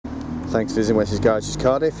Thanks for visiting Wessex Garages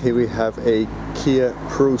Cardiff. Here we have a Kia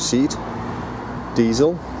Pro Ceed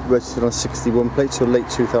diesel, registered on 61 plates, so late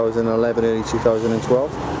 2011, early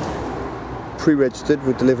 2012. Pre-registered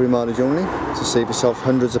with delivery mileage only to save yourself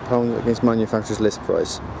hundreds of pounds against manufacturer's list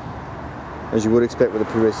price. As you would expect with a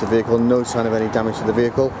pre-registered vehicle, no sign of any damage to the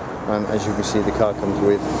vehicle, and as you can see, the car comes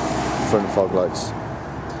with front fog lights.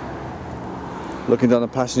 Looking down the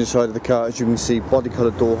passenger side of the car, as you can see, body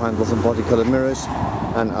coloured door handles and body coloured mirrors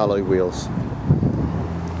and alloy wheels.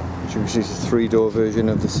 As you can see, it's a 3-door version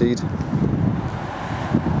of the Ceed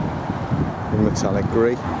in metallic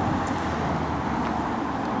grey. You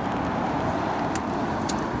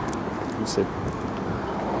can see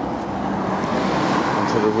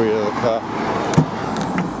onto the rear of the car.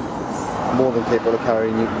 More than capable of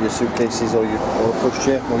carrying your suitcases or your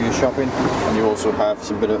pushchair or your shopping, and you also have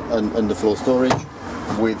some bit of underfloor storage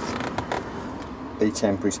with a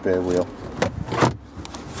temporary spare wheel.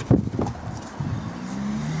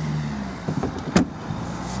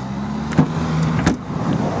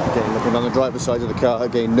 Again, looking on the driver's side of the car,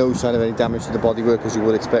 again no sign of any damage to the bodywork as you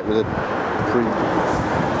would expect with a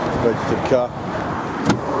pre-registered car.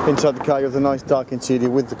 Inside the car you have the nice dark interior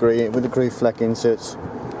with the grey fleck inserts.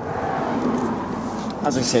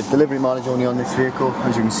 As I said, delivery mileage only on this vehicle,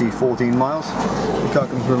 as you can see, 14 miles. The car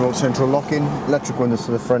comes with remote central locking, electric windows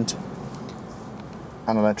to the front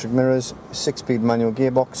and electric mirrors, 6-speed manual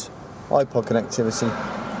gearbox, iPod connectivity,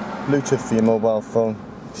 Bluetooth for your mobile phone,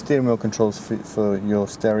 steering wheel controls for your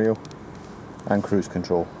stereo and cruise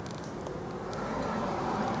control.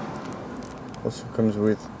 Also comes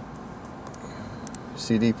with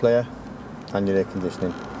CD player and your air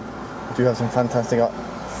conditioning. We do have some fantastic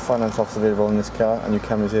finance offers available on this car, and you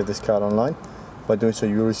can reserve this car online. By doing so,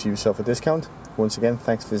 you will receive yourself a discount. Once again,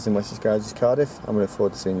 thanks for visiting Wessex Garages Cardiff, and we look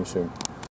forward to seeing you soon.